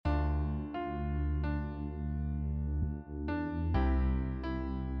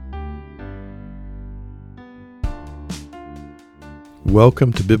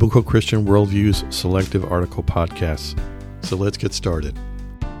Welcome to Biblical Christian Worldview's Selective Article Podcasts. So let's get started.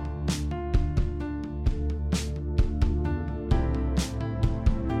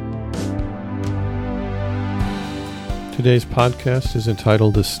 Today's podcast is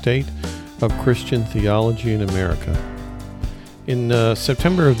entitled The State of Christian Theology in America. In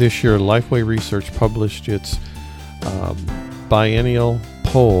September of this year, Lifeway Research published its biennial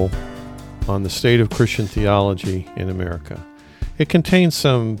poll on the state of Christian theology in America. It contains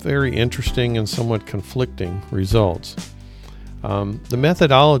some very interesting and somewhat conflicting results. The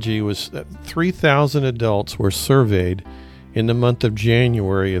methodology was that 3,000 adults were surveyed in the month of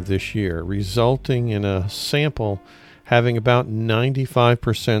January of this year, resulting in a sample having about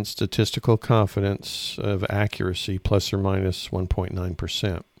 95% statistical confidence of accuracy, plus or minus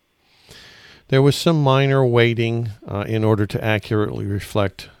 1.9%. There was some minor weighting in order to accurately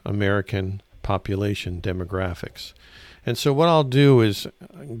reflect American population demographics. And so what I'll do is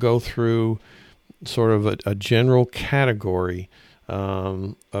go through sort of a general category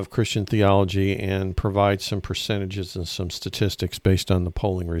of Christian theology and provide some percentages and some statistics based on the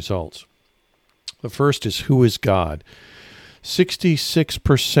polling results. The first is, who is God?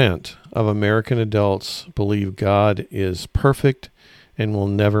 66% of American adults believe God is perfect and will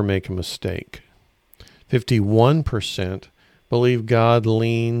never make a mistake. 51% believe God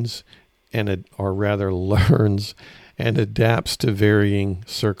leans or rather learns and adapts to varying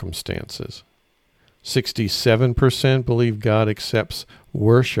circumstances. 67% believe God accepts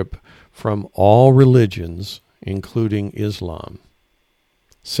worship from all religions, including Islam.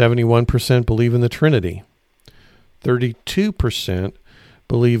 71% believe in the Trinity. 32%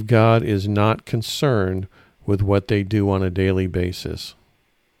 believe God is not concerned with what they do on a daily basis,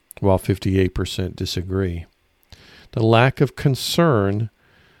 while 58% disagree. The lack of concern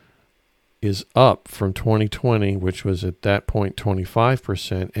is up from 2020, which was at that point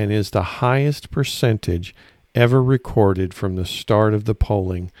 25%, and is the highest percentage ever recorded from the start of the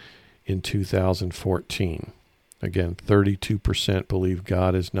polling in 2014. Again, 32% believe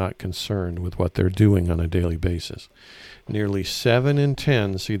God is not concerned with what they're doing on a daily basis. Nearly 7 in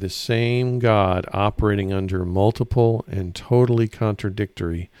 10 see the same God operating under multiple and totally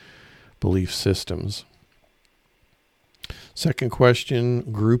contradictory belief systems. Second question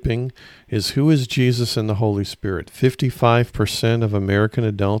grouping is, who is Jesus and the Holy Spirit? 55% of American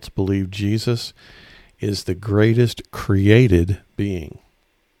adults believe Jesus is the greatest created being.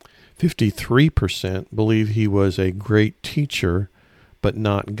 53% believe he was a great teacher, but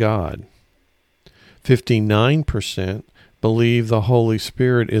not God. 59% believe the Holy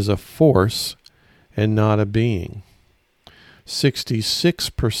Spirit is a force and not a being.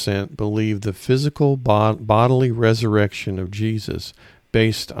 66% believe the physical bodily resurrection of Jesus,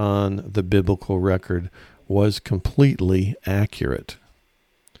 based on the biblical record, was completely accurate.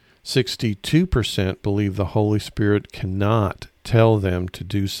 62% believe the Holy Spirit cannot tell them to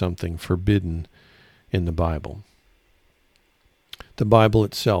do something forbidden in the Bible. The Bible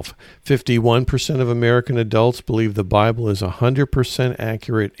itself. 51% of American adults believe the Bible is 100%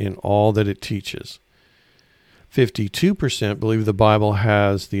 accurate in all that it teaches. 52% believe the Bible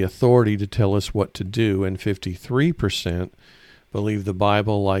has the authority to tell us what to do, and 53% believe the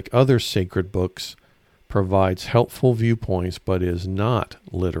Bible, like other sacred books, provides helpful viewpoints but is not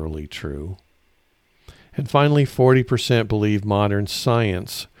literally true. And finally, 40% believe modern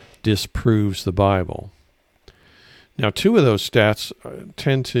science disproves the Bible. Now, two of those stats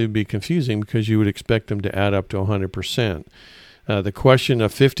tend to be confusing because you would expect them to add up to 100%. The question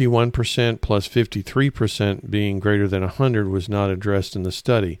of 51% plus 53% being greater than 100 was not addressed in the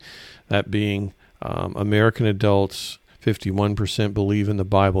study. That being, American adults, 51% believe in the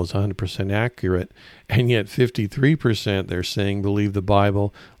Bible is 100% accurate, and yet 53%, they're saying, believe the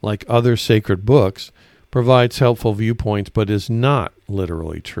Bible, like other sacred books, provides helpful viewpoints but is not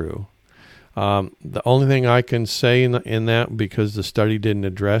literally true. The only thing I can say in that, because the study didn't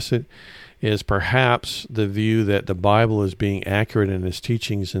address it, is perhaps the view that the Bible is being accurate in its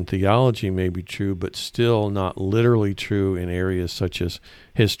teachings and theology may be true, but still not literally true in areas such as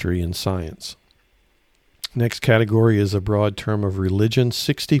history and science. Next category is a broad term of religion.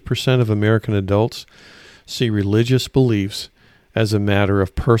 60% of American adults see religious beliefs as a matter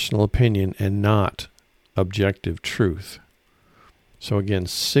of personal opinion and not objective truth. So again,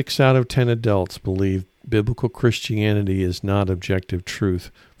 6 out of 10 adults believe biblical Christianity is not objective truth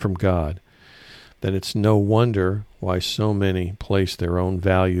from God. Then it's no wonder why so many place their own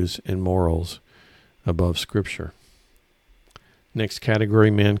values and morals above Scripture. Next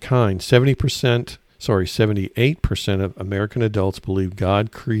category, mankind. 78% of American adults believe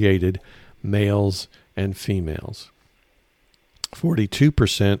God created males and females.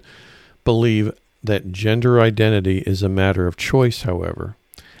 42% believe that gender identity is a matter of choice, however,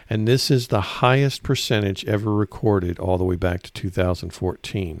 and this is the highest percentage ever recorded all the way back to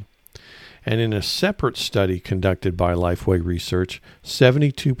 2014. And in a separate study conducted by Lifeway Research,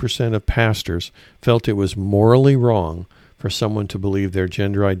 72% of pastors felt it was morally wrong for someone to believe their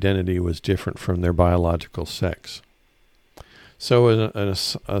gender identity was different from their biological sex. So an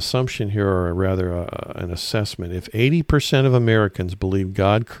assumption here, or rather an assessment, if 80% of Americans believe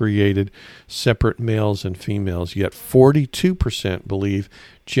God created separate males and females, yet 42% believe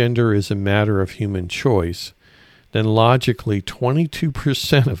gender is a matter of human choice, then logically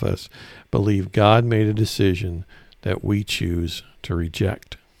 22% of us believe God made a decision that we choose to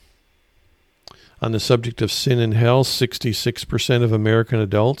reject. On the subject of sin and hell, 66% of American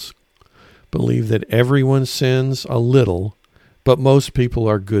adults believe that everyone sins a little, but most people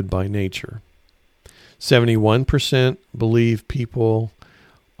are good by nature. 71% believe people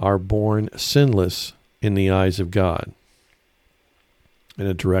are born sinless in the eyes of God, in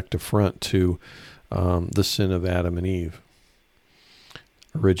a direct affront to the sin of Adam and Eve,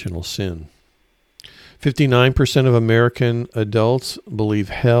 original sin. 59% of American adults believe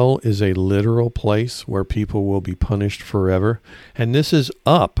hell is a literal place where people will be punished forever, and this is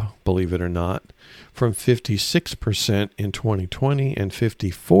up, believe it or not, from 56% in 2020 and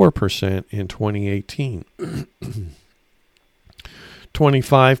 54% in 2018.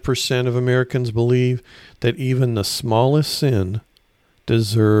 25% of Americans believe that even the smallest sin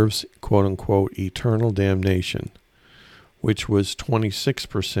deserves, quote-unquote, eternal damnation, which was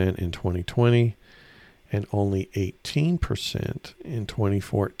 26% in 2020 and only 18% in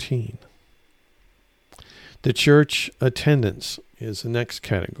 2014. The church attendance is the next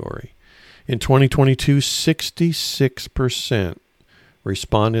category. In 2022, 66%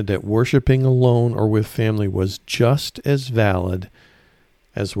 responded that worshiping alone or with family was just as valid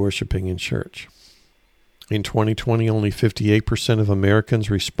as worshiping in church. In 2020, only 58% of Americans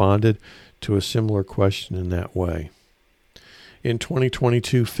responded to a similar question in that way. In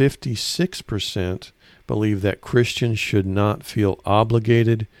 2022, 56% believe that Christians should not feel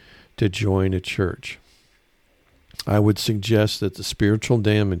obligated to join a church. I would suggest that the spiritual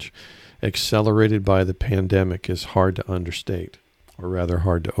damage accelerated by the pandemic is hard to understate, or rather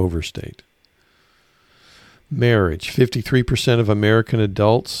hard to overstate. Marriage. 53% of American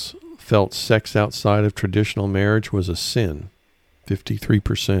adults felt sex outside of traditional marriage was a sin.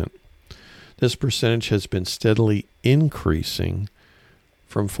 53%. This percentage has been steadily increasing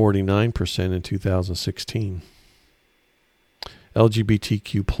from 49% in 2016.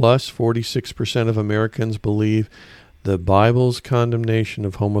 LGBTQ+, 46% of Americans believe the Bible's condemnation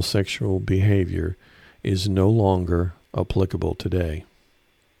of homosexual behavior is no longer applicable today.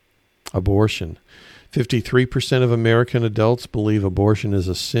 Abortion. 53% of American adults believe abortion is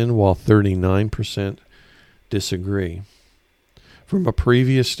a sin, while 39% disagree. From a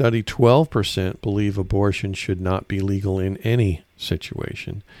previous study, 12% believe abortion should not be legal in any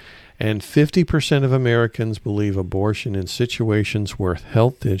situation, and 50% of Americans believe abortion in situations where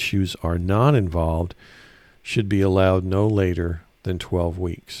health issues are not involved should be allowed no later than 12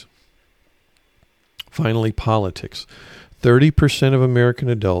 weeks. Finally, politics. 30% of American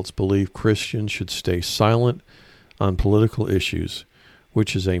adults believe Christians should stay silent on political issues,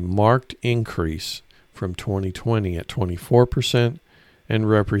 which is a marked increase from 2020 at 24% and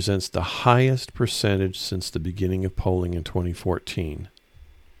represents the highest percentage since the beginning of polling in 2014.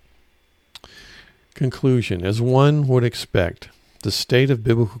 Conclusion. As one would expect, the state of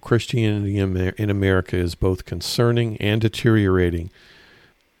biblical Christianity in America is both concerning and deteriorating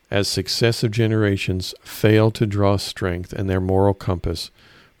as successive generations fail to draw strength and their moral compass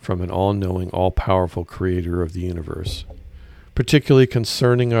from an all-knowing, all-powerful creator of the universe. Particularly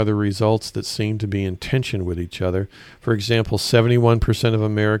concerning are the results that seem to be in tension with each other. For example, 71% of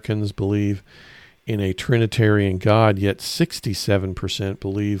Americans believe in a Trinitarian God, yet 67%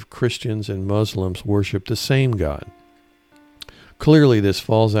 believe Christians and Muslims worship the same God. Clearly, this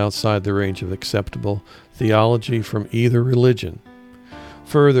falls outside the range of acceptable theology from either religion.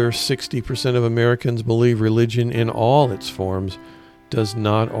 Further, 60% of Americans believe religion in all its forms does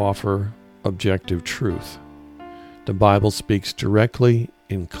not offer objective truth. The Bible speaks directly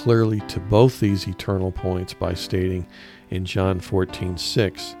and clearly to both these eternal points by stating in John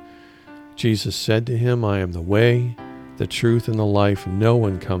 14:6, Jesus said to him, I am the way, the truth, and the life. No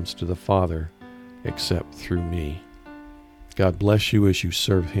one comes to the Father except through me. God bless you as you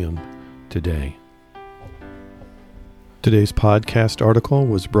serve him today. Today's podcast article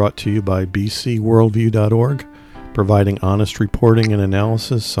was brought to you by bcworldview.org, providing honest reporting and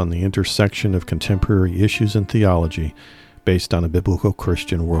analysis on the intersection of contemporary issues and theology, based on a biblical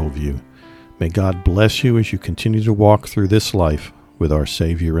Christian worldview. May God bless you as you continue to walk through this life with our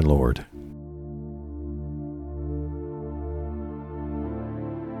Savior and Lord.